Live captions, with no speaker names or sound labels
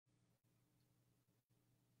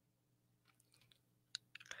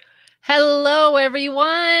Hello,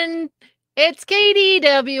 everyone. It's Katie,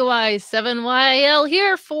 WI7YL,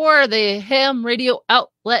 here for the Ham Radio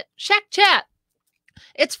Outlet Shack Chat.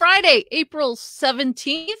 It's Friday, April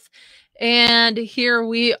 17th, and here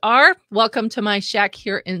we are. Welcome to my shack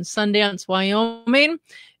here in Sundance, Wyoming.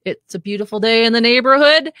 It's a beautiful day in the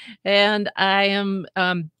neighborhood, and I am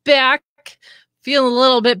back. Feeling a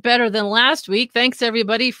little bit better than last week. Thanks,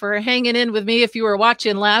 everybody, for hanging in with me if you were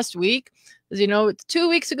watching last week. As you know, it's 2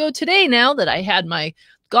 weeks ago today now that I had my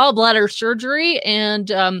gallbladder surgery.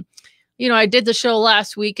 And, I did the show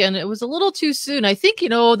last week and it was a little too soon. I think,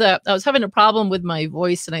 that I was having a problem with my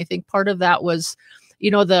voice. And I think part of that was,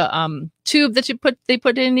 the tube that they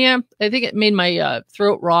put in you. I think it made my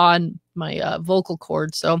throat raw and my vocal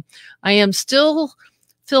cord. So I am still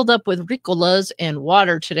filled up with Ricolas and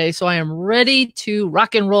water today. So I am ready to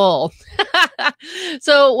rock and roll.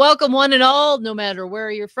 So welcome one and all, no matter where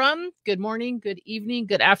you're from. Good morning, good evening,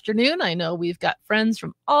 good afternoon. I know we've got friends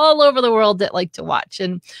from all over the world that like to watch,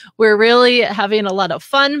 and we're really having a lot of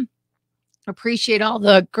fun. Appreciate all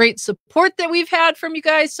the great support that we've had from you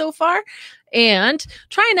guys so far, and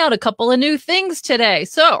trying out a couple of new things today.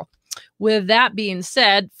 So with that being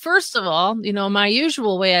said, first of all, my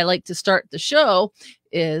usual way I like to start the show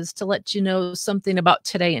is to let you know something about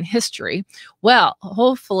today in history. Well,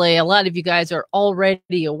 hopefully a lot of you guys are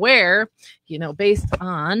already aware, based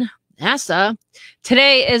on NASA,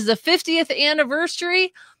 today is the 50th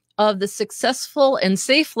anniversary of the successful and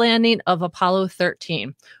safe landing of Apollo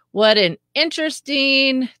 13. What an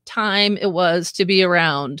interesting time it was to be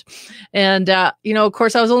around. And, of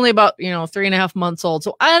course, I was only about, 3.5 months old,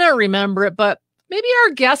 so I don't remember it, but maybe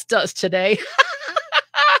our guest does today.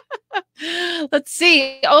 Let's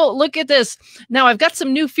see. Oh, look at this. Now I've got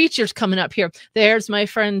some new features coming up here. There's my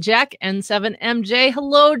friend Jack, N7MJ.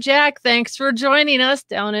 Hello, Jack. Thanks for joining us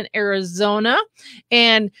down in Arizona.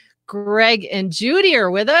 And Greg and Judy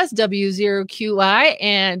are with us, W0QI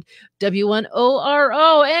and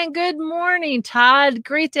W1ORO. And good morning, Todd.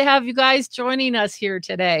 Great to have you guys joining us here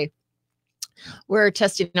today. We're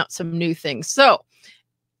testing out some new things. So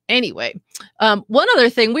anyway, one other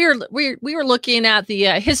thing, we were looking at the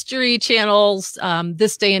History Channel's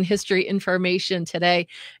This Day in History information today,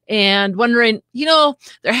 and wondering,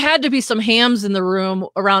 there had to be some hams in the room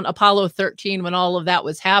around Apollo 13 when all of that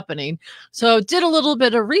was happening. So did a little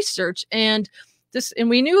bit of research, and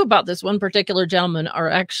we knew about this one particular gentleman, or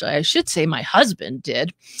actually, I should say, my husband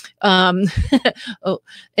did. His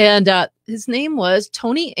name was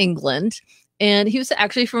Tony England. And he was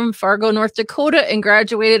actually from Fargo, North Dakota, and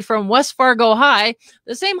graduated from West Fargo High,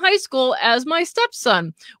 the same high school as my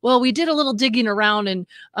stepson. Well, we did a little digging around, and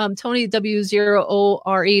Tony,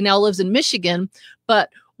 W0ORE, now lives in Michigan.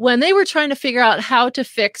 But when they were trying to figure out how to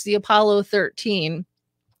fix the Apollo 13,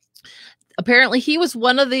 apparently he was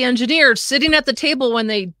one of the engineers sitting at the table when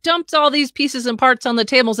they dumped all these pieces and parts on the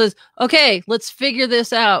table, says, okay, let's figure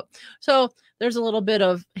this out. So there's a little bit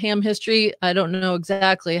of ham history. I don't know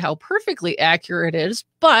exactly how perfectly accurate it is,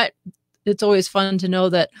 but it's always fun to know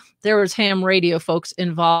that there was ham radio folks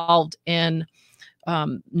involved in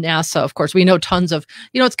NASA. Of course, we know tons of,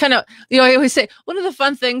 it's kind of, I always say one of the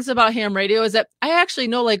fun things about ham radio is that I actually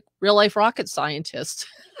know like real life rocket scientists.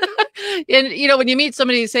 And, when you meet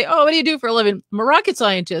somebody, you say, oh, what do you do for a living? I'm a rocket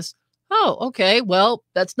scientist. Oh, okay. Well,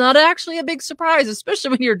 that's not actually a big surprise,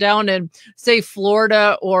 especially when you're down in, say,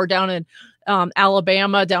 Florida or down in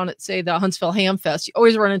Alabama, down at, say, the Huntsville Ham Fest. You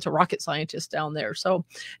always run into rocket scientists down there. So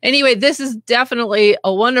anyway, this is definitely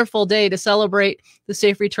a wonderful day to celebrate the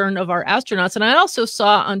safe return of our astronauts. And I also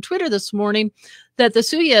saw on Twitter this morning that the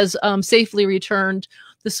Soyuz safely returned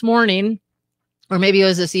this morning, or maybe it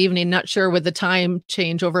was this evening, not sure with the time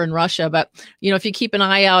change over in Russia. But, if you keep an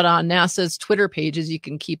eye out on NASA's Twitter pages, you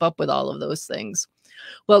can keep up with all of those things.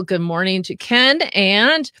 Well, good morning to Ken.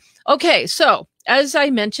 And okay, so as I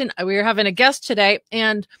mentioned, we are having a guest today,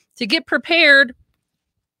 and to get prepared,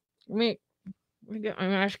 let me get my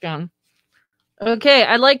mask on. Okay,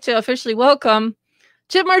 I'd like to officially welcome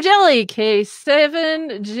Chip Margelli,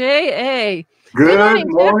 K7JA. Good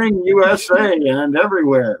morning, USA and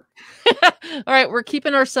everywhere. All right, we're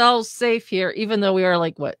keeping ourselves safe here, even though we are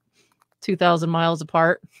like, 2,000 miles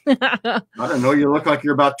apart? I don't know. You look like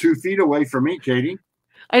you're about 2 feet away from me, Katie.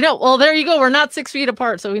 I know. Well, there you go. We're not 6 feet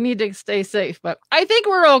apart, so we need to stay safe. But I think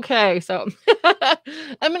we're okay. So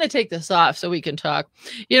I'm going to take this off so we can talk.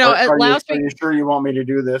 Last week. Are you sure you want me to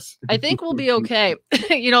do this? I think we'll be okay.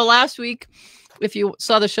 Last week, if you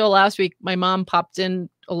saw the show last week, my mom popped in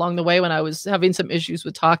along the way when I was having some issues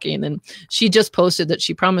with talking, and she just posted that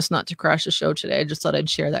she promised not to crash the show today. I just thought I'd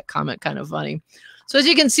share that comment. Kind of funny. So as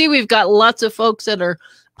you can see, we've got lots of folks that are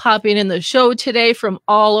popping in the show today from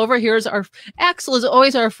all over. Here's Axel is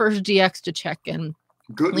always our first DX to check in.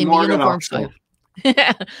 Good morning, Axel.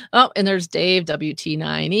 Oh, and there's Dave,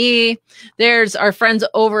 WT9E. There's our friends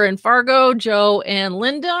over in Fargo, Joe and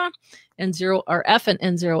Linda, N0RF and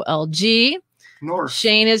N0LG. North.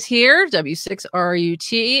 Shane is here,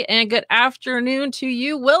 W6RUT. And good afternoon to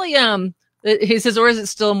you, William. He says, or is it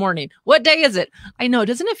still morning? What day is it? I know,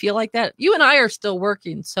 doesn't it feel like that? You and I are still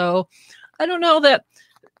working, so I don't know that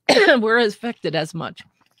we're affected as much.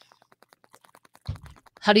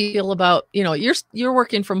 How do you feel about, you're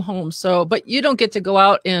working from home, so, but you don't get to go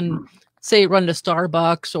out and say run to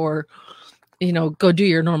Starbucks or, go do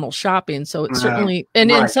your normal shopping. So it's certainly,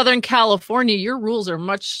 and right. In Southern California, your rules are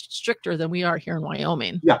much stricter than we are here in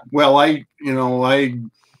Wyoming. Yeah. Well, I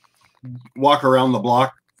walk around the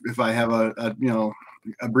block if I have a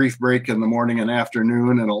brief break in the morning and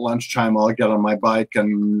afternoon, and at lunchtime, I'll get on my bike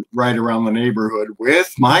and ride around the neighborhood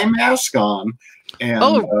with my mask on. And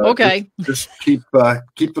okay. Just keep the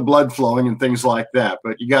blood flowing and things like that.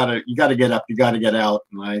 But you gotta get up, you gotta get out,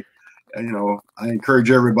 and I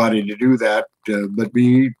encourage everybody to do that. But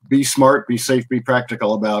be smart, be safe, be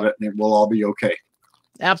practical about it, and it will all be okay.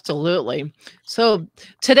 Absolutely. So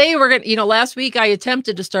today we're going to, last week I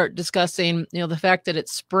attempted to start discussing, the fact that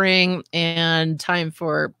it's spring and time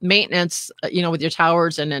for maintenance, with your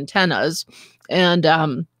towers and antennas. And,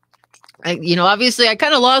 obviously I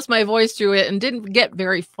kind of lost my voice through it and didn't get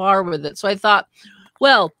very far with it. So I thought,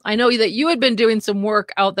 well, I know that you had been doing some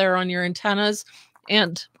work out there on your antennas,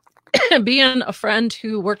 and being a friend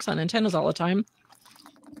who works on antennas all the time.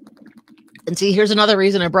 And see, here's another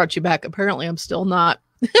reason I brought you back. Apparently I'm still not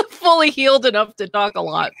fully healed enough to talk a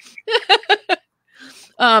lot.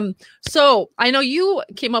 So I know you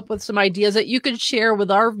came up with some ideas that you could share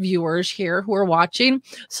with our viewers here who are watching,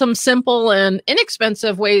 some simple and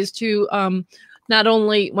inexpensive ways to not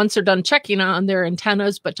only once they're done checking on their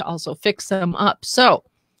antennas, but to also fix them up. So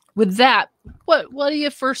with that, what are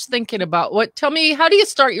you first thinking about? Tell me, how do you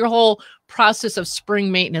start your whole process of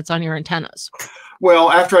spring maintenance on your antennas?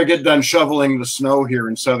 Well, after I get done shoveling the snow here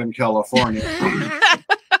in Southern California,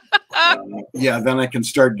 then I can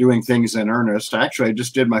start doing things in earnest. Actually, I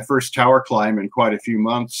just did my first tower climb in quite a few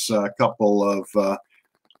months. A couple of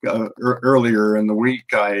earlier in the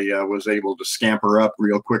week, I was able to scamper up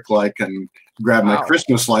real quick and grab my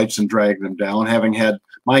Christmas lights and drag them down. Having had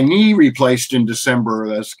my knee replaced in December,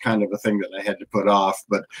 that's kind of a thing that I had to put off.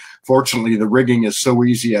 But fortunately, the rigging is so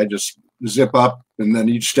easy. I just zip up and then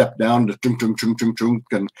each step down to tunk, tunk, tunk, tunk, tunk,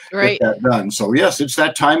 and get that done. So yes, it's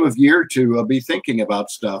that time of year to be thinking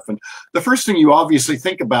about stuff. And the first thing you obviously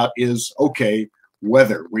think about is, okay,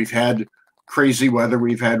 weather. We've had crazy weather.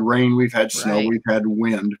 We've had rain. We've had snow. We've had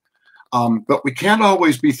wind. But we can't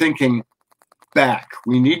always be thinking back.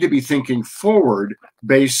 We need to be thinking forward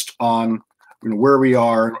based on where we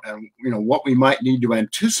are and what we might need to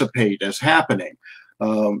anticipate as happening.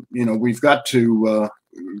 We've got to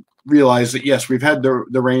realize that, yes, we've had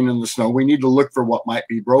the rain and the snow. We need to look for what might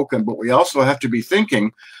be broken, but we also have to be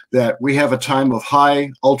thinking that we have a time of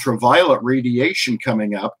high ultraviolet radiation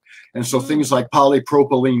coming up. And so things like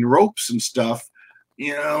polypropylene ropes and stuff,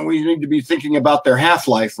 we need to be thinking about their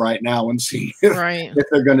half-life right now and see if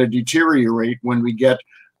they're going to deteriorate when we get,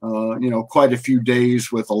 quite a few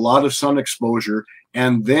days with a lot of sun exposure.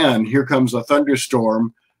 And then here comes a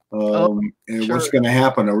thunderstorm. And what's going to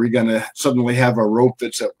happen? Are we going to suddenly have a rope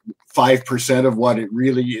that's at 5% of what it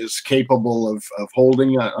really is capable of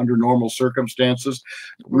holding under normal circumstances?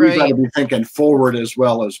 We've got to be thinking forward as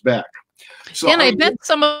well as back. So, and I bet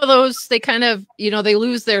some of those, they kind of, they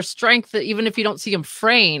lose their strength even if you don't see them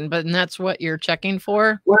fraying, but that's what you're checking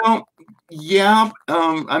for? Well, yeah.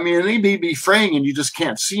 They may be fraying and you just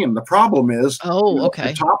can't see them. The problem is,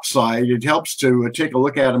 the top side, it helps to take a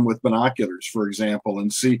look at them with binoculars, for example,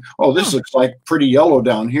 and see, this looks like pretty yellow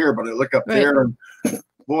down here, but I look up there and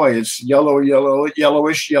boy, it's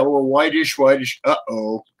yellowish, whitish.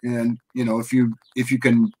 And, if you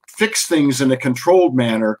can fix things in a controlled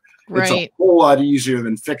manner, it's a whole lot easier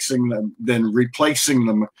than fixing them, than replacing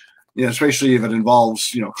them, especially if it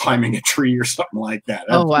involves, climbing a tree or something like that.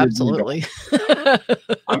 Absolutely.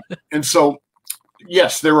 And so,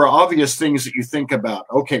 yes, there are obvious things that you think about.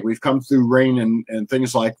 Okay, we've come through rain and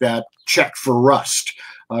things like that. Check for rust.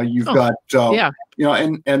 You've got,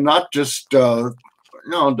 and not just,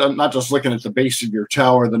 not just looking at the base of your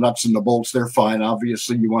tower, the nuts and the bolts, they're fine.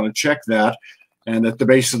 Obviously, you want to check that. And at the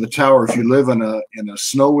base of the tower, if you live in a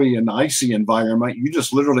snowy and icy environment, you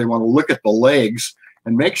just literally want to look at the legs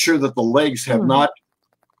and make sure that the legs have not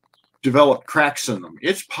developed cracks in them.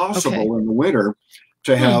 It's possible in the winter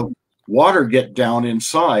to have water get down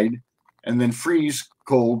inside and then freeze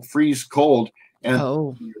cold. And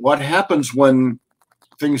Oh, what happens when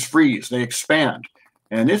things freeze? They expand.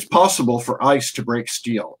 And it's possible for ice to break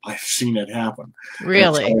steel. I've seen it happen.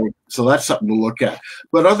 really? So that's something to look at.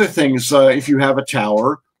 But other things, if you have a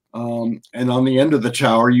tower, and on the end of the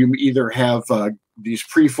tower, you either have these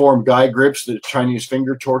preformed guide grips, the Chinese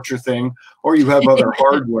finger torture thing, or you have other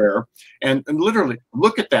hardware. And literally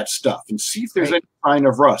look at that stuff and see if there's any sign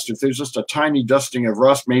of rust. If there's just a tiny dusting of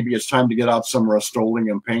rust, maybe it's time to get out some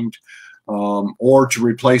Rust-Oleum paint, or to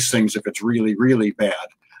replace things if it's really, really bad.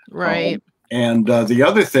 Right. And the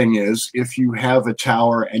other thing is, if you have a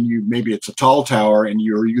tower and maybe it's a tall tower and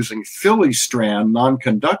you're using Philly strand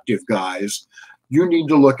non-conductive guys, you need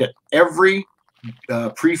to look at every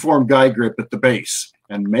preformed guide grip at the base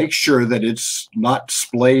and make sure that it's not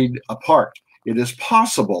splayed apart. It is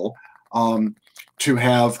possible to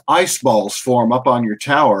have ice balls form up on your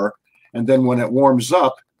tower, and then when it warms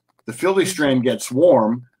up, the Philly strand gets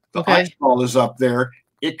warm, the ice ball is up there,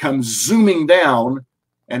 it comes zooming down,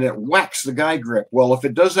 and it whacks the guide grip. Well, if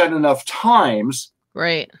it does that enough times,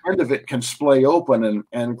 the end of it can splay open,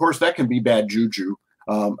 and of course that can be bad juju,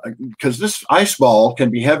 because this ice ball can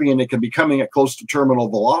be heavy and it can be coming at close to terminal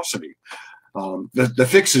velocity. The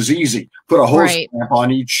fix is easy. Put a hose clamp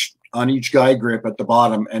on each guide grip at the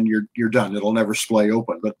bottom, and you're done. It'll never splay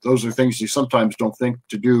open. But those are things you sometimes don't think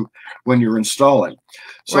to do when you're installing.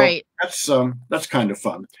 So that's kind of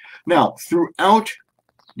fun. Now, throughout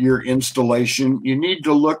your installation, you need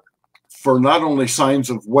to look for not only signs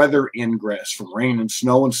of weather ingress from rain and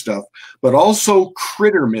snow and stuff, but also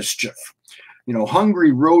critter mischief. You know,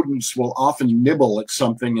 hungry rodents will often nibble at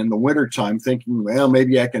something in the wintertime thinking, well,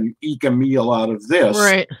 maybe I can eke a meal out of this.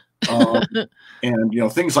 Right. And, you know,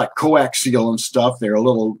 things like coaxial and stuff, they're a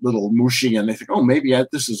little mushy, and they think, oh, maybe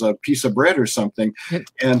this is a piece of bread or something.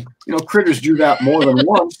 And, you know, critters do that more than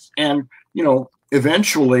once. And, you know,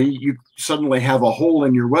 eventually you suddenly have a hole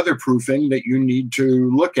in your weatherproofing that you need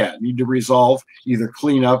to look at, need to resolve, either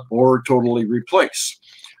clean up or totally replace.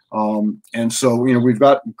 And so, you know, we've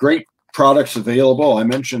got great products available. I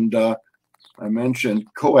mentioned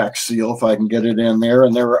coaxial, if I can get it in there.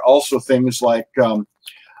 And there are also things like,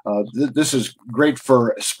 this is great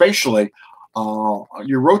for spatially,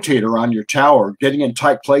 your rotator on your tower. Getting in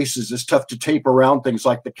tight places is tough to tape around, things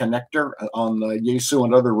like the connector on the Yaesu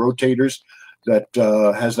and other rotators that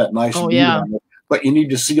has that nice bead on it. But you need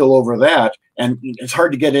to seal over that, and it's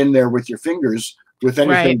hard to get in there with your fingers with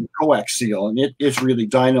anything coaxial, and it's really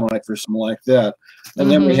dynamite for something like that.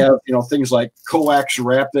 And then we have, you know, things like coax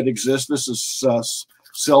wrap that exist. This is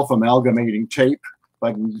self-amalgamating tape. If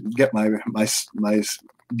I can get my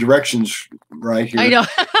directions right here. I know.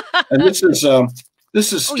 And this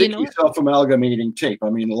is sticky self-amalgamating tape.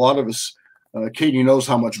 I mean, a lot of us, Katie knows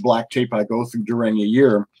how much black tape I go through during a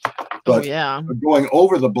year. But going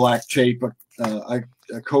over the black tape, a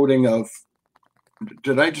coating of,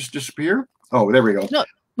 did I just disappear? Oh, there we go.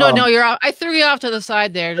 No, you're off. I threw you off to the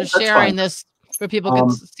side there, just sharing this so people can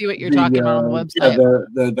see what you're talking about on the website.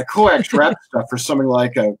 Yeah, the coax wrap stuff for something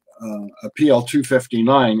like a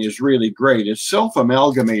PL259 is really great. It's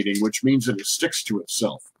self-amalgamating, which means that it sticks to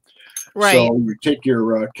itself. Right. So you take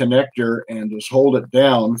your connector and just hold it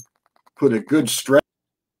down, put a good stretch.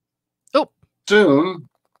 Oh. Soon.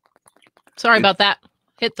 Sorry about that.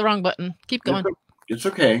 Hit the wrong button. Keep going. It's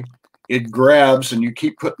okay. It grabs, and you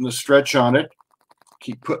keep putting the stretch on it.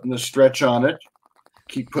 Keep putting the stretch on it.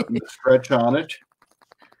 Keep putting the stretch on it.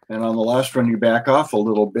 And on the last one, you back off a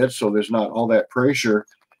little bit so there's not all that pressure.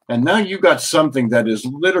 And now you've got something that is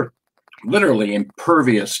literally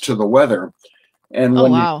impervious to the weather. And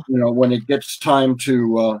when when it gets time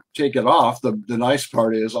to take it off, the nice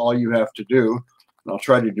part is all you have to do, and I'll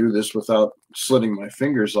try to do this without slitting my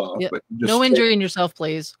fingers off. Yep. But no injuring yourself,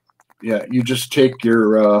 please. Yeah, you just take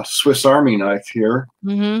your Swiss Army knife here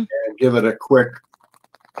and give it a quick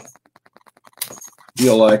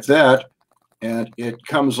deal like that, and it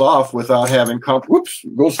comes off without having whoops,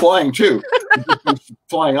 goes flying too. It just goes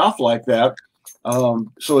flying off like that.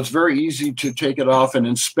 So it's very easy to take it off and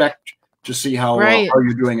inspect to see how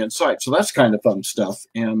you're doing inside. So that's kind of fun stuff.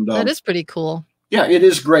 And that is pretty cool. Yeah, it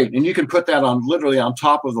is great. And you can put that on literally on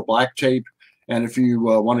top of the black tape. And if you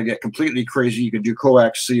want to get completely crazy, you can do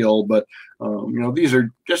coaxial. But, you know, these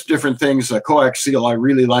are just different things. Coaxial I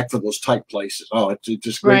really like for those tight places. Oh, it's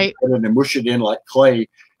just great. And then mush it in like clay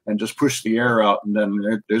and just push the air out. And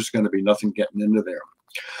then there's going to be nothing getting into there.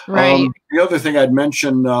 Right. The other thing I'd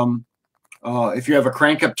mention, if you have a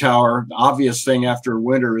crank-up tower, the obvious thing after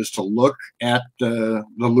winter is to look at the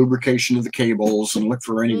lubrication of the cables and look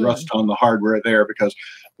for any rust on the hardware there, because,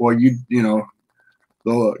 well, you know,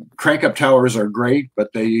 The crank-up towers are great,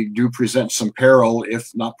 but they do present some peril if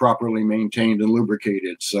not properly maintained and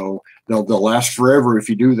lubricated. So they'll last forever if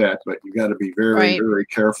you do that, but you got to be very, very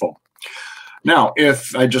careful. Now,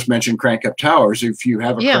 if I just mentioned crank-up towers, if you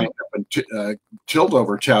have a crank-up and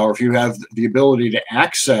tilt-over tower, if you have the ability to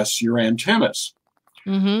access your antennas,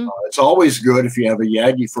 it's always good if you have a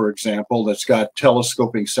Yagi, for example, that's got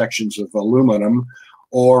telescoping sections of aluminum,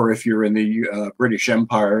 or if you're in the British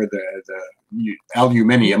Empire, the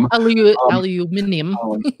aluminium. Aluminium.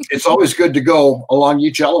 It's always good to go along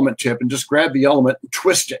each element tip and just grab the element and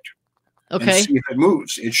twist it. And see if it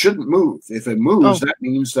moves. It shouldn't move. If it moves, that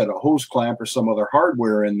means that a hose clamp or some other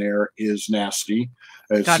hardware in there is nasty.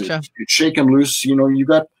 It's shaken loose. You know, you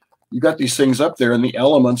got these things up there, and the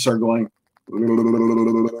elements are going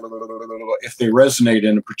if they resonate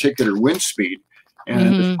in a particular wind speed.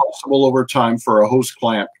 And it's possible over time for a hose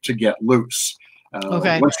clamp to get loose.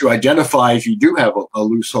 Once you identify if you do have a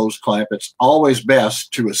loose hose clamp, it's always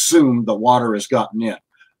best to assume the water has gotten in.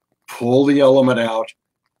 Pull the element out,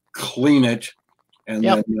 clean it, and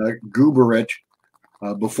then goober it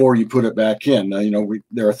before you put it back in. Now, you know,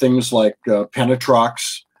 there are things like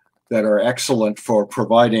Penetrox that are excellent for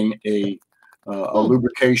providing a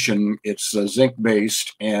lubrication. It's zinc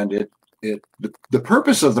based, and the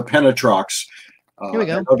purpose of the Penetrox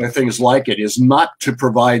and other things like it is not to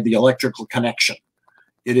provide the electrical connection.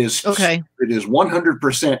 It is it is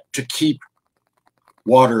 100% to keep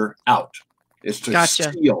water out. It's to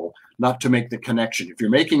seal, not to make the connection. If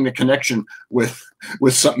you're making the connection with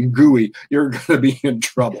something gooey, you're going to be in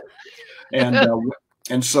trouble.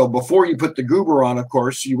 And so before you put the goober on, of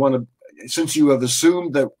course, you want to, since you have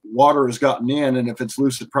assumed that water has gotten in, and if it's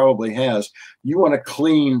loose, it probably has, you want to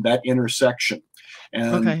clean that intersection.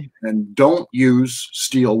 And don't use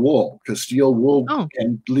steel wool, because steel wool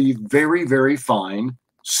can leave very, very fine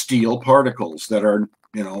steel particles that are,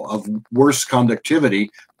 you know, of worse conductivity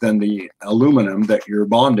than the aluminum that you're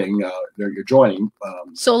bonding, that you're joining.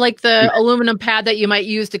 So like the aluminum pad that you might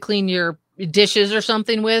use to clean your dishes or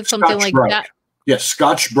something with, something like that? Yes,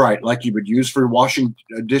 Scotch Brite, like you would use for washing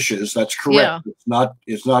dishes. That's correct.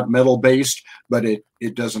 It's not metal based, but it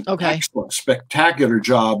does an excellent, spectacular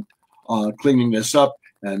job cleaning this up.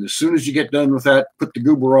 And as soon as you get done with that, put the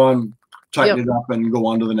goober on, tighten it up, and go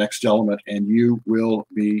on to the next element, and you will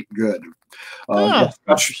be good. A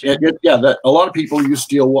lot of people use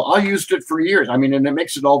steel wool. I used it for years. I mean, and it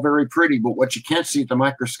makes it all very pretty, but what you can't see at the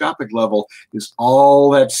microscopic level is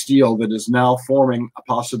all that steel that is now forming a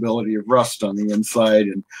possibility of rust on the inside.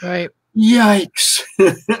 And yikes.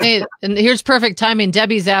 Hey, and here's perfect timing.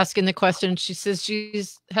 Debbie's asking the question. She says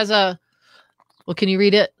has a, well, can you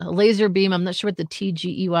read it? A laser beam. I'm not sure what the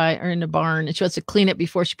TGEY are in the barn. And she wants to clean it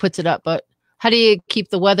before she puts it up. But how do you keep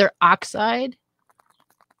the weather oxide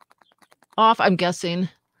off? I'm guessing.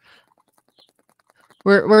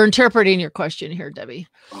 We're interpreting your question here, Debbie.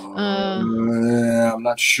 I'm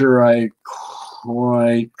not sure I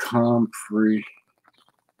quite comprehend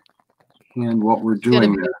what we're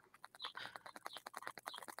doing there.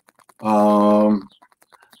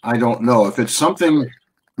 I don't know if it's something.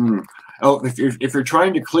 If you're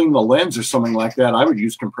trying to clean the lens or something like that, I would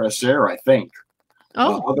use compressed air, I think.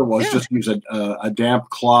 Otherwise, just use a damp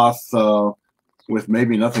cloth with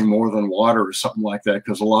maybe nothing more than water or something like that,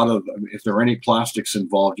 because a lot of, if there are any plastics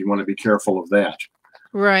involved, you want to be careful of that.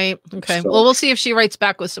 Right. Okay. So, well, we'll see if she writes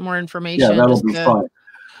back with some more information. Yeah, that'll be fine.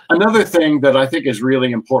 Another thing that I think is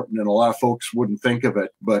really important, and a lot of folks wouldn't think of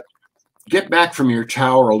it, but get back from your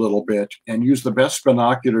tower a little bit and use the best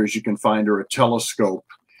binoculars you can find, or a telescope,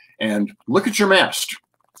 and look at your mast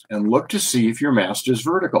and look to see if your mast is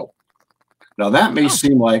vertical. Now, that may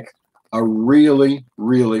seem like a really,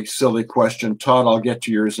 really silly question. Todd, I'll get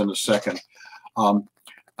to yours in a second.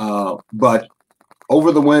 But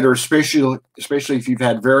over the winter, especially if you've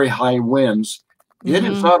had very high winds, it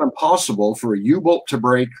is not impossible for a U-bolt to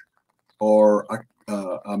break, or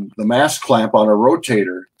the mast clamp on a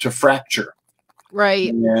rotator to fracture.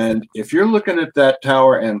 Right. And if you're looking at that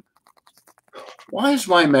tower and, why is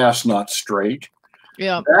my mast not straight?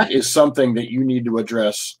 Yeah, that is something that you need to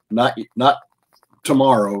address. Not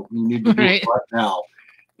tomorrow. You need to do it right now.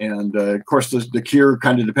 And of course, the cure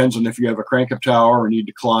kind of depends on if you have a crank-up tower or need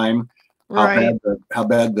to climb. How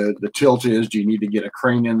bad the tilt is. Do you need to get a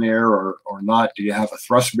crane in there or not? Do you have a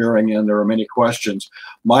thrust bearing in? There are many questions.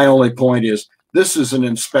 My only point is, this is an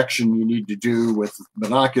inspection you need to do with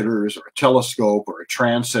binoculars or a telescope or a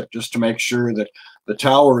transit, just to make sure that the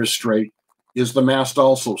tower is straight. Is the mast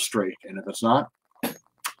also straight? And if it's not, you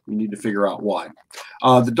need to figure out why.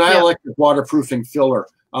 The dielectric waterproofing filler,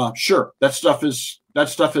 sure, that stuff is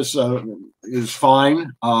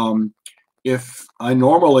fine. if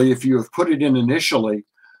you have put it in initially,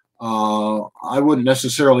 I wouldn't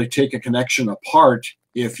necessarily take a connection apart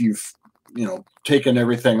if you've, taken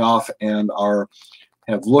everything off and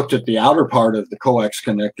have looked at the outer part of the coax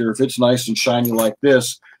connector. If it's nice and shiny like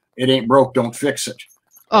this, it ain't broke, don't fix it.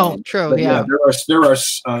 Oh, true. Yeah. There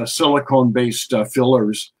are silicone-based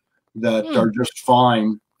fillers that are just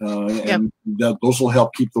fine, and those will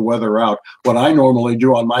help keep the weather out. What I normally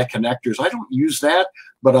do on my connectors, I don't use that,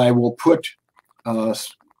 but I will put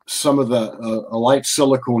some of the a light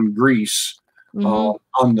silicone grease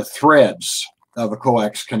on the threads of a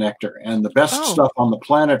coax connector. And the best stuff on the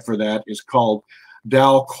planet for that is called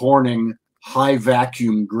Dow Corning high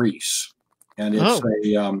vacuum grease. And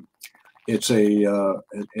it's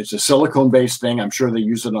a silicone based thing. I'm sure they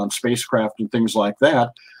use it on spacecraft and things like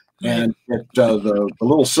that. And the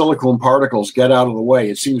little silicone particles get out of the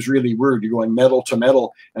way. It seems really weird. You're going metal to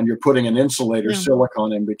metal and you're putting an insulator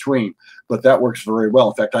silicone in between, but that works very well.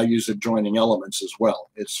 In fact, I use it joining elements as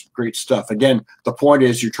well. It's great stuff. Again, the point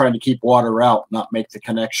is you're trying to keep water out, not make the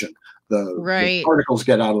connection. The particles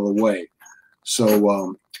get out of the way.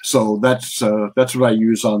 So that's what I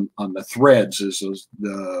use on the threads is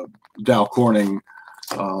the Dow Corning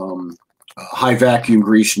high vacuum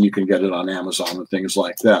grease, and you can get it on Amazon and things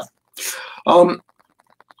like that.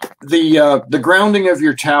 The grounding of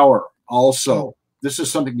your tower also. This is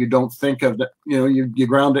something you don't think of, that you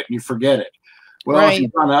ground it and you forget it. Well, if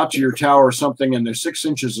you've gone out to your tower or something and there's 6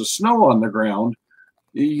 inches of snow on the ground,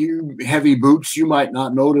 you heavy boots, you might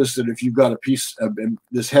not notice that if you've got a piece of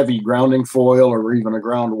this heavy grounding foil or even a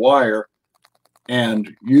ground wire,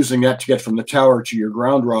 and using that to get from the tower to your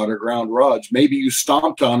ground rod or ground rods, maybe you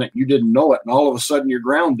stomped on it, you didn't know it, and all of a sudden your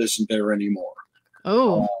ground isn't there anymore.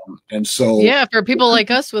 And so for people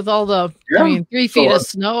like us with all the 3 feet of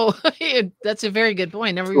snow, that's a very good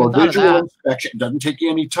point. Never even thought of that. Inspection doesn't take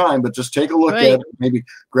you any time, but just take a look at it, maybe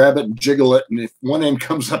grab it and jiggle it, and if one end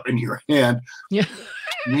comes up in your hand,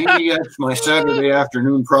 maybe that's my Saturday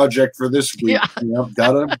afternoon project for this week.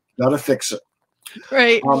 Gotta fix it.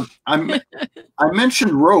 Right. I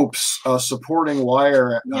mentioned ropes supporting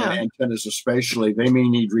wire antennas, especially. They may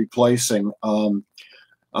need replacing.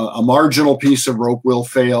 A marginal piece of rope will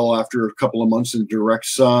fail after a couple of months in direct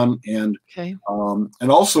sun, and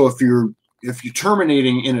also if you're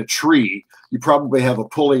terminating in a tree, you probably have a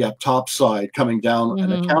pulley up top side coming down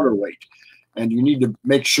and a counterweight. And you need to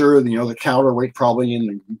make sure the counterweight probably in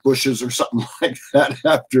the bushes or something like that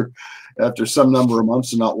after some number of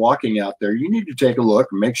months of not walking out there. You need to take a look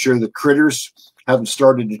and make sure the critters haven't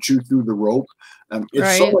started to chew through the rope.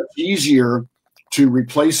 It's so much easier to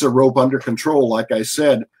replace a rope under control, like I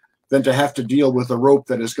said, than to have to deal with a rope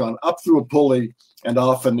that has gone up through a pulley and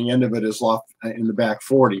off, and the end of it is off in the back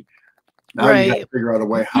 40. Now you have to figure out a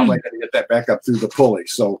way, how am I going to get that back up through the pulley?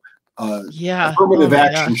 So affirmative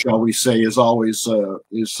action, shall we say, is always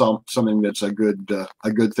something that's a good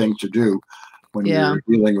thing to do when you're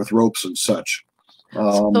dealing with ropes and such.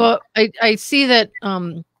 So I see that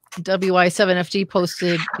WI7FD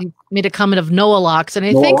posted, he made a comment of NOAA locks, and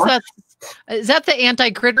I think is that the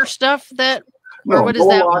anti-critter stuff that, or what is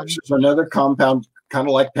that? NOAA locks is another compound, kind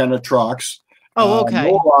of like Penetrox. Oh,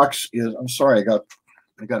 okay. NOAA locks is, I'm sorry, I got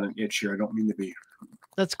an itch here. I don't mean to be.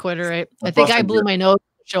 That's quite all right. I think I blew my nose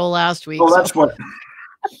show last week. Oh, that's what.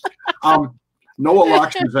 NOAA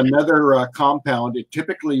locks is another compound. It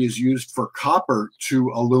typically is used for copper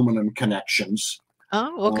to aluminum connections.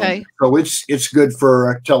 Oh, okay. So it's good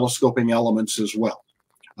for telescoping elements as well.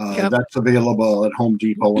 That's available at Home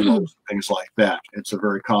Depot and things like that. It's a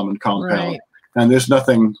very common compound, and there's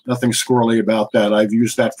nothing squirrely about that. I've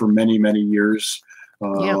used that for many years,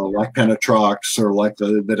 like Penetrox or like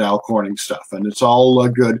the Dow Corning stuff, and it's all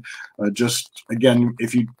good. Just again,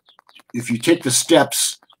 if you take the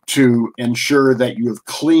steps to ensure that you have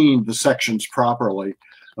cleaned the sections properly,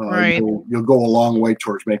 you'll go a long way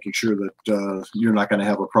towards making sure that you're not going to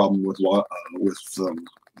have a problem with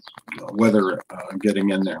weather getting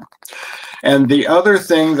in there. And the other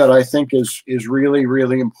thing that I think is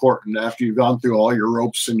really important after you've gone through all your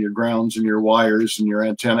ropes and your grounds and your wires and your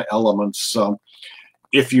antenna elements,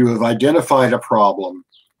 if you have identified a problem,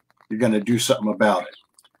 you're going to do something about it.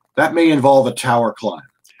 That may involve a tower climb.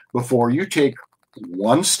 Before you take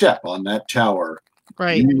one step on that tower,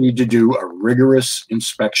 you need to do a rigorous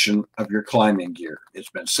inspection of your climbing gear. It's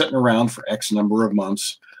been sitting around for X number of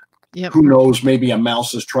months. Who knows, maybe a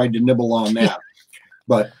mouse has tried to nibble on that.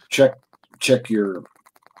 But check your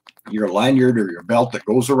lanyard or your belt that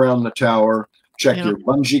goes around the tower. Check your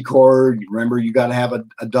bungee cord. Remember, you got to have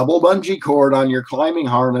a double bungee cord on your climbing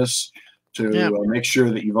harness. to make sure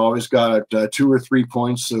that you've always got 2 or 3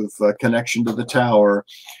 points of connection to the tower,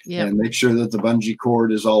 and make sure that the bungee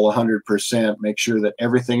cord is all 100%. Make sure that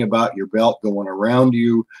everything about your belt going around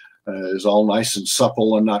you is all nice and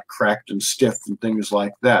supple and not cracked and stiff and things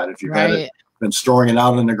like that. If you've been storing it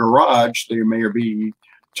out in the garage, there may be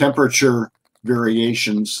temperature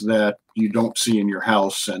variations that you don't see in your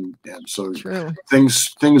house, and so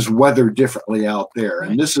things weather differently out there.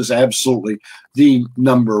 And this is absolutely the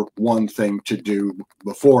 #1 thing to do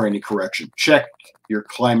before any correction. Check your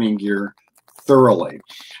climbing gear thoroughly.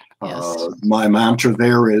 My mantra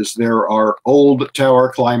there is, there are old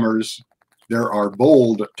tower climbers, there are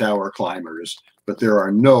bold tower climbers, but there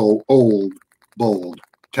are no old, bold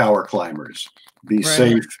tower climbers. Be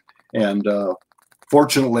safe. And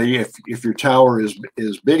fortunately, if your tower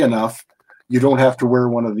is big enough, you don't have to wear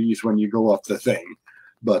one of these when you go up the thing.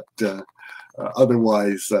 But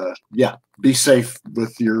otherwise, be safe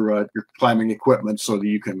with your climbing equipment so that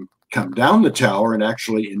you can come down the tower and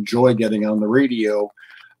actually enjoy getting on the radio,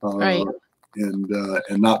 and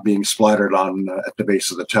not being splattered on at the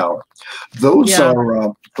base of the tower. Those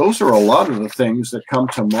are a lot of the things that come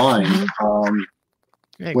to mind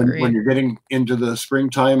when you're getting into the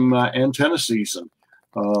springtime antenna season.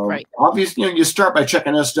 Obviously, you start by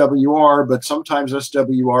checking SWR, but sometimes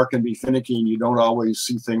SWR can be finicky and you don't always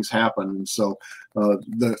see things happen. And so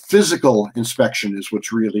the physical inspection is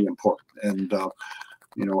what's really important. And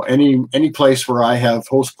any place where I have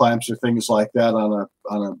hose clamps or things like that on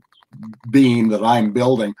a beam that I'm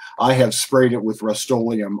building, I have sprayed it with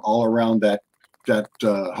Rust-Oleum all around that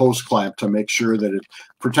hose clamp to make sure that it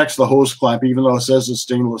protects the hose clamp, even though it says it's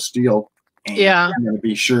stainless steel. I'm going to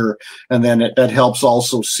be sure. And then that helps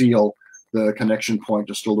also seal the connection point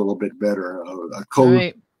just a little bit better. A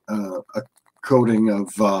coating of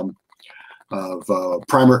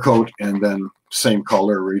primer coat, and then same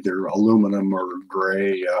color, either aluminum or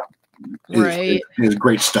gray, is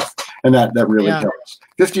great stuff. And that really helps.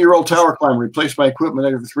 50-year-old tower climber, replace my equipment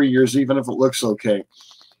every 3 years, even if it looks okay.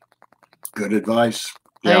 Good advice.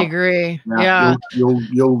 I agree.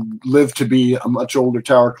 You'll live to be a much older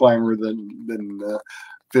tower climber than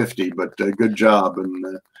 50, but good job.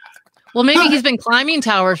 And well, maybe he's been climbing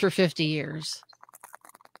towers for 50 years.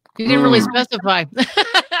 You didn't really specify.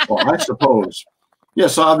 Well, I suppose.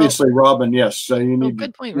 Yes, obviously, Robin. Yes, you need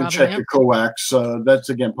to check your coax. That's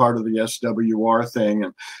again part of the SWR thing,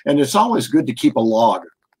 and it's always good to keep a log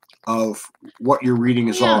of what your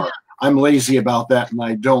readings are. I'm lazy about that, and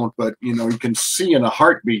I don't. But you can see in a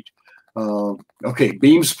heartbeat. Okay,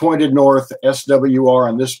 beams pointed north, SWR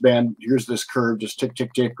on this band. Here's this curve, just tick,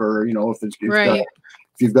 tick, tick. Or if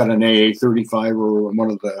you've got an AA35 or one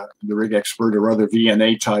of the Rig Expert or other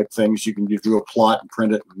VNA type things, you can do a plot and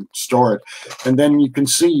print it and store it, and then you can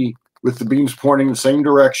see with the beams pointing the same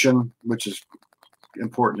direction, which is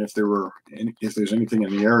important if there's anything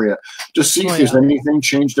in the area, just see if there's anything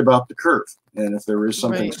changed about the curve. And if there is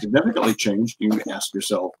something significantly changed, you ask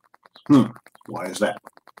yourself, why is that?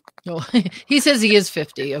 Oh, he says he is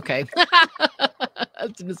 50. Okay.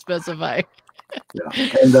 That's to specify.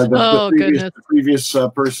 And the previous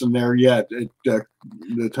person there,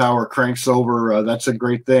 the tower cranks over. That's a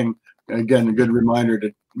great thing. Again, a good reminder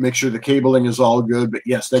to make sure the cabling is all good. But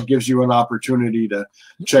yes, that gives you an opportunity to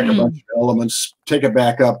check a bunch of elements, take it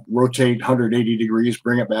back up, rotate 180 degrees,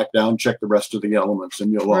 bring it back down, check the rest of the elements,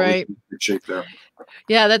 and you'll always be in good shape there.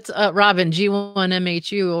 Yeah, that's Robin,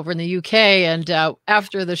 G1MHU over in the UK. And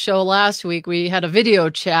after the show last week, we had a video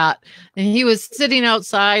chat, and he was sitting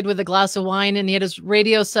outside with a glass of wine, and he had his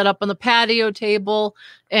radio set up on the patio table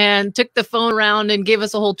and took the phone around and gave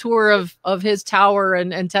us a whole tour of his tower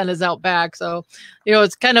and antennas out back. So,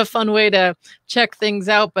 it's kind of a fun way to check things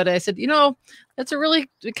out. But I said,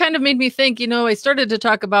 it kind of made me think, I started to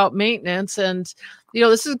talk about maintenance, and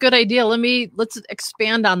this is a good idea. Let's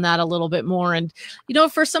expand on that a little bit more. And,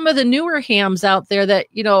 for some of the newer hams out there that,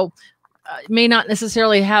 may not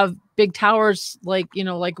necessarily have big towers like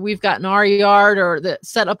we've got in our yard, or that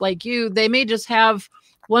set up like you, they may just have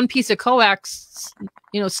one piece of coax,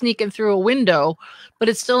 sneaking through a window, but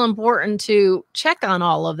it's still important to check on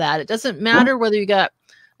all of that. It doesn't matter whether you got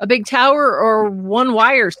a big tower or one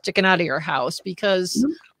wire sticking out of your house, because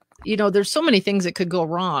there's so many things that could go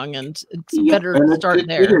wrong, and it's better to start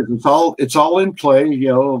there. It is. It's all in play.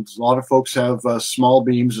 A lot of folks have small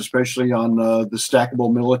beams, especially on the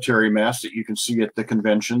stackable military mast that you can see at the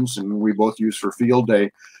conventions, and we both use for field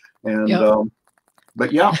day. And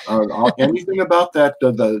but anything about that,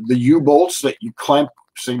 the U-bolts that you clamp.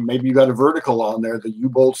 See, maybe you got a vertical on there. The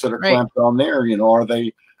U-bolts that are clamped on there, are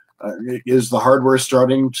they? Is the hardware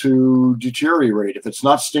starting to deteriorate? If it's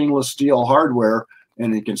not stainless steel hardware,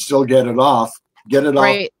 and you can still get it off. Get it off.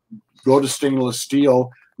 Right. Go to stainless steel.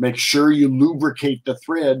 Make sure you lubricate the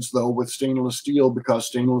threads, though, with stainless steel, because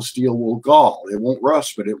stainless steel will gall. It won't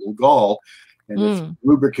rust, but it will gall. And if you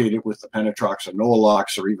lubricate it with the Penetrox or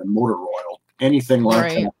Noalox or even motor oil, anything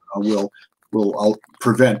like that will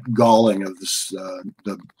prevent galling of this,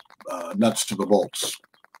 the nuts to the bolts.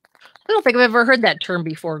 I don't think I've ever heard that term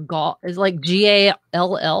before. Gall is like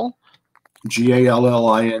G-A-L-L.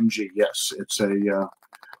 G-A-L-L-I-N-G. Yes, it's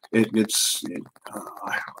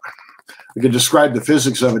I could describe the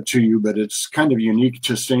physics of it to you, but it's kind of unique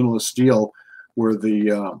to stainless steel, where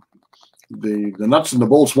the nuts and the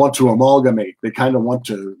bolts want to amalgamate. They kind of want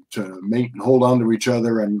to mate and hold on to each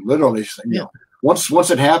other, and literally, you know, once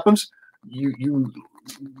it happens, you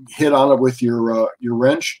hit on it with your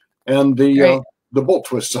wrench, and the bolt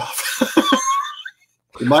twists off.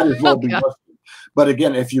 It might as well be busted. But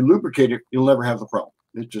again, if you lubricate it, you'll never have the problem.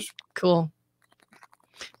 It just cool.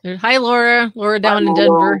 Hi, Laura. Laura down in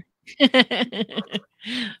Denver.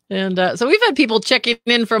 And so we've had people checking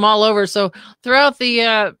in from all over. So throughout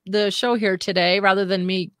the show here today, rather than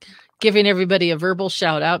me giving everybody a verbal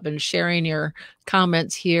shout out, and sharing your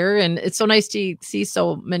comments here, and it's so nice to see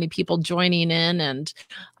so many people joining in, and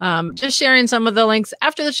just sharing some of the links.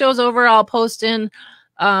 After the show's over, I'll post in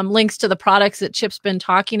links to the products that Chip's been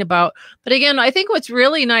talking about. But again, I think what's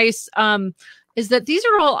really nice is that these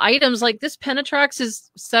are all items. Like this Penetrox is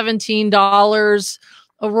 $17.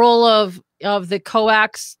 A roll of the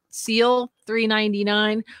coax seal,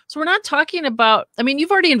 $3.99. So we're not talking about, I mean,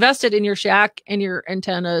 you've already invested in your shack and your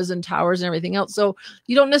antennas and towers and everything else. So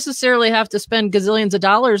you don't necessarily have to spend gazillions of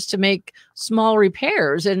dollars to make small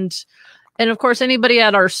repairs. And of course, anybody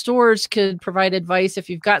at our stores could provide advice if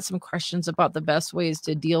you've got some questions about the best ways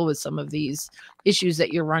to deal with some of these issues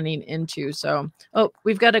that you're running into. So,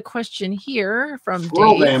 we've got a question here from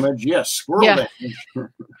squirrel Dave. Damage. Yes, squirrel damage.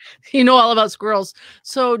 You know all about squirrels.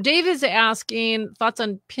 So Dave is asking thoughts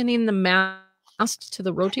on pinning the mast to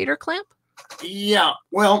the rotator clamp. Yeah,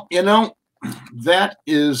 well, you know, that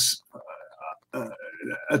is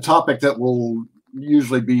a topic that will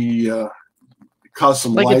usually be cause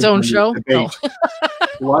some like its own show debate.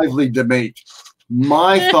 Lively debate.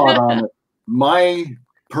 My thought on it, my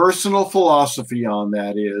personal philosophy on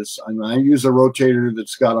that is, I use a rotator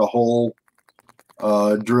that's got a hole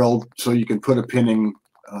drilled so you can put a pinning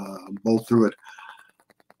bolt through it.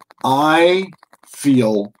 I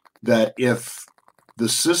feel that if the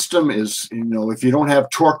system is, you know, if you don't have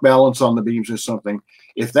torque balance on the beams or something,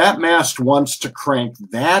 if that mast wants to crank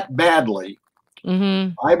that badly,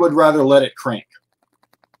 I would rather let it crank.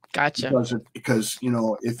 Gotcha. Because you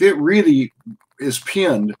know, if it really is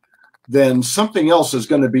pinned, then something else is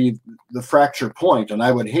going to be the fracture point, and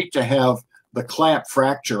I would hate to have the clamp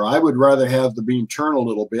fracture. I would rather have the beam turn a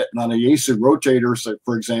little bit. And on a Yaesu rotator, so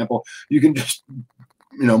for example, you can just,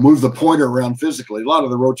 you know, move the pointer around physically. A lot of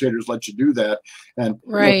the rotators let you do that, and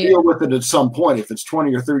you know, deal with it at some point. If it's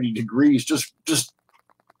 20 or 30 degrees, just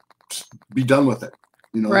be done with it.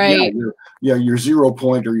 You know, your 0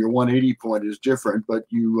 point or your 180 point is different, but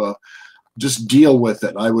you just deal with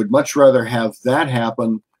it. I would much rather have that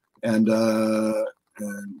happen. And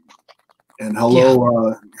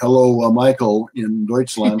hello, Michael in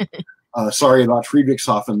Deutschland. Sorry about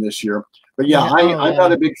Friedrichshafen this year, but I'm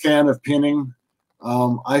not a big fan of pinning.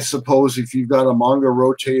 I suppose if you've got a Mongo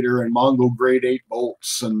rotator and Mongo grade 8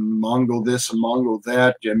 bolts and Mongo this and Mongo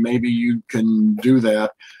that, and maybe you can do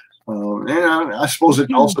that. And I suppose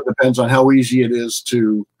it also depends on how easy it is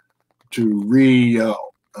to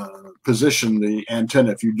position the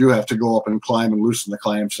antenna. If you do have to go up and climb and loosen the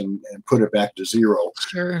clamps and put it back to zero.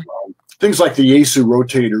 Sure. Things like the Yaesu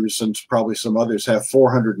rotators and probably some others have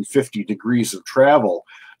 450 degrees of travel.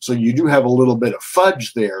 So you do have a little bit of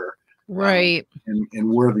fudge there. Right.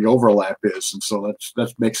 And where the overlap is. And so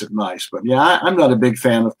that makes it nice. But yeah, I'm not a big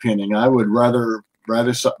fan of pinning. I would rather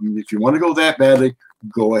something, if you want to go that badly,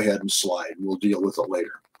 go ahead and slide. We'll deal with it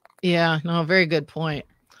later. Yeah, no, very good point.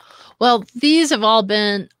 Well, these have all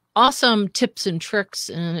been awesome tips and tricks,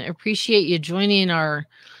 and I appreciate you joining our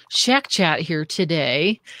Shack Chat here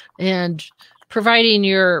today and providing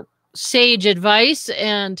your sage advice.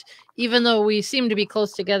 And even though we seem to be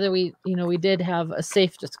close together, we did have a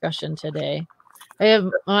safe discussion today. I have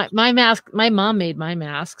my mask. My mom made my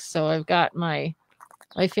mask, so I've got my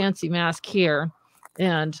fancy mask here,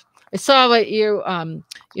 and I saw what you,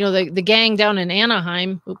 the gang down in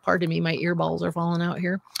Anaheim. Oh, pardon me, my earballs are falling out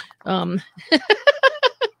here. My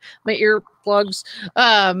earplugs.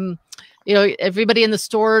 Everybody in the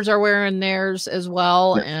stores are wearing theirs as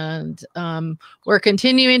well. Yes. And we're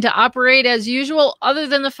continuing to operate as usual, other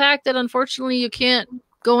than the fact that unfortunately you can't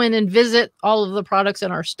go in and visit all of the products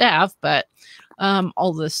and our staff, but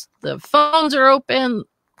all this, the phones are open,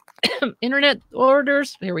 internet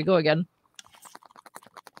orders. Here we go again.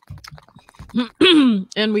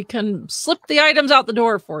 And we can slip the items out the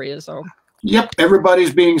door for you. So yep,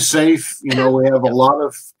 everybody's being safe. You know, we have a lot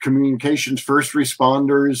of communications, first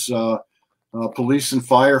responders, police and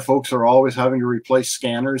fire folks are always having to replace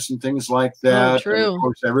scanners and things like that. Oh, true. And of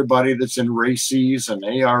course, everybody that's in RACES and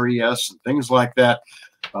ARES and things like that.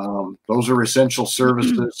 Those are essential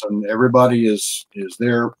services, and everybody is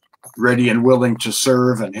there ready and willing to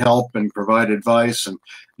serve and help and provide advice and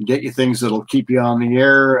get you things that'll keep you on the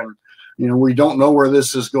air. And you know, we don't know where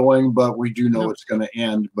this is going, but we do know it's going to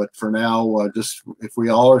end. But for now, just if we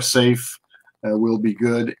all are safe, we'll be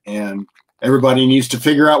good. And everybody needs to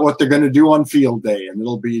figure out what they're going to do on field day. And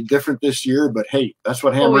it'll be different this year. But hey, that's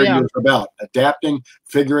what ham radio is about. Adapting,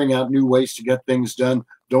 figuring out new ways to get things done.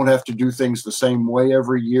 Don't have to do things the same way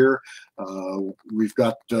every year. We've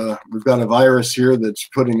got a virus here that's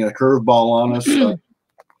putting a curveball on us.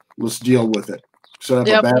 Let's deal with it. Set up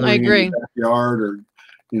a battery in your backyard, or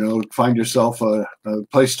you know, find yourself a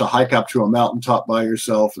place to hike up to a mountaintop by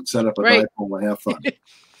yourself and set up a dipole and have fun.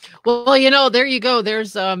 Well, you know, there you go.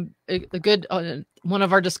 There's a good one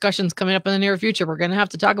of our discussions coming up in the near future. We're going to have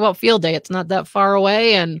to talk about field day. It's not that far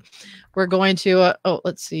away, and we're going to.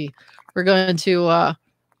 Let's see. We're going to.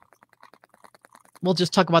 We'll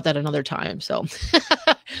just talk about that another time. So,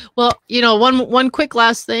 well, you know, one quick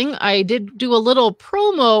last thing. I did do a little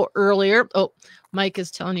promo earlier. Oh, Mike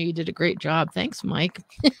is telling you did a great job. Thanks, Mike.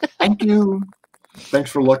 Thank you.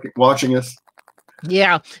 Thanks for watching us.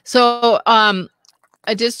 Yeah. So,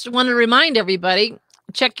 I just want to remind everybody,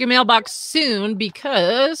 check your mailbox soon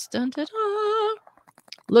because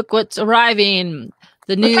look what's arriving.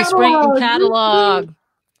 The new spring catalog.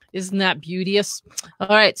 Isn't that beauteous? All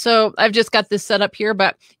right. So I've just got this set up here,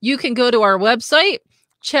 but you can go to our website,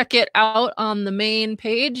 check it out on the main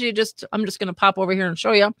page. I'm just going to pop over here and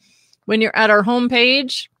show you. When you're at our home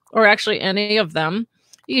page, or actually any of them,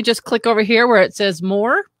 you just click over here where it says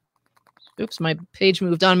more. Oops, my page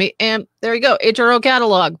moved on me. And there you go, HRO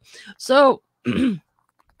catalog. So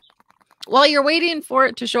while you're waiting for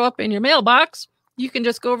it to show up in your mailbox, you can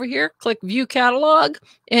just go over here, click view catalog,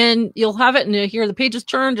 and you'll have it. And you hear the pages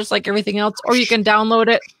turn just like everything else, or you can download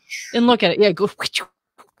it and look at it. Yeah, go.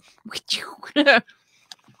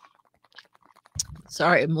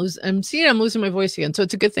 Sorry, I'm losing my voice again. So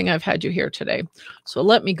it's a good thing I've had you here today. So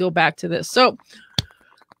let me go back to this. So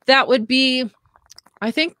that would be,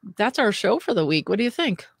 I think that's our show for the week. What do you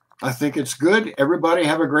think? I think it's good. Everybody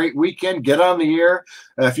have a great weekend. Get on the air.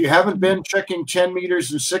 If you haven't been checking 10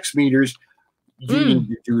 meters and 6 meters, you need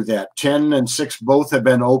to do that. 10 and 6 both have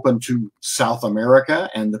been open to South America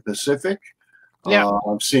and the Pacific. Yeah.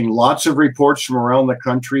 I'm seeing lots of reports from around the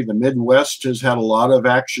country. The Midwest has had a lot of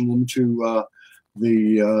action into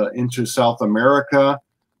South America.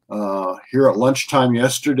 Here at lunchtime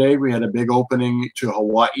yesterday, we had a big opening to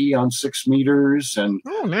Hawaii on 6 meters, and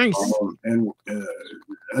nice.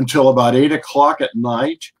 Until about 8 o'clock at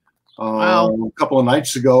night. Wow. A couple of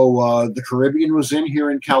nights ago, the Caribbean was in here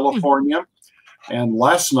in California, and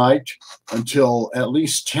last night until at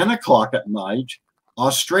least 10 o'clock at night,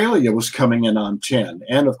 Australia was coming in on 10,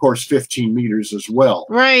 and of course 15 meters as well.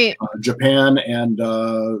 Right. Japan and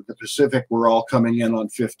the Pacific were all coming in on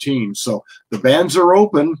 15. So the bands are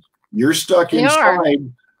open. You're stuck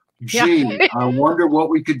inside. Gee, I wonder what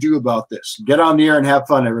we could do about this. Get on the air and have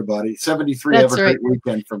fun, everybody. 73, have a great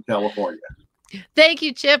weekend from California. Thank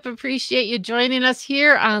you, Chip. Appreciate you joining us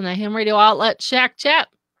here on the Ham Radio Outlet Shack Chat.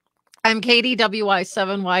 I'm Katie,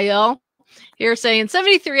 WY7YL, here saying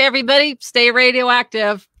 73, everybody. Stay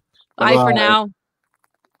radioactive. Bye for now.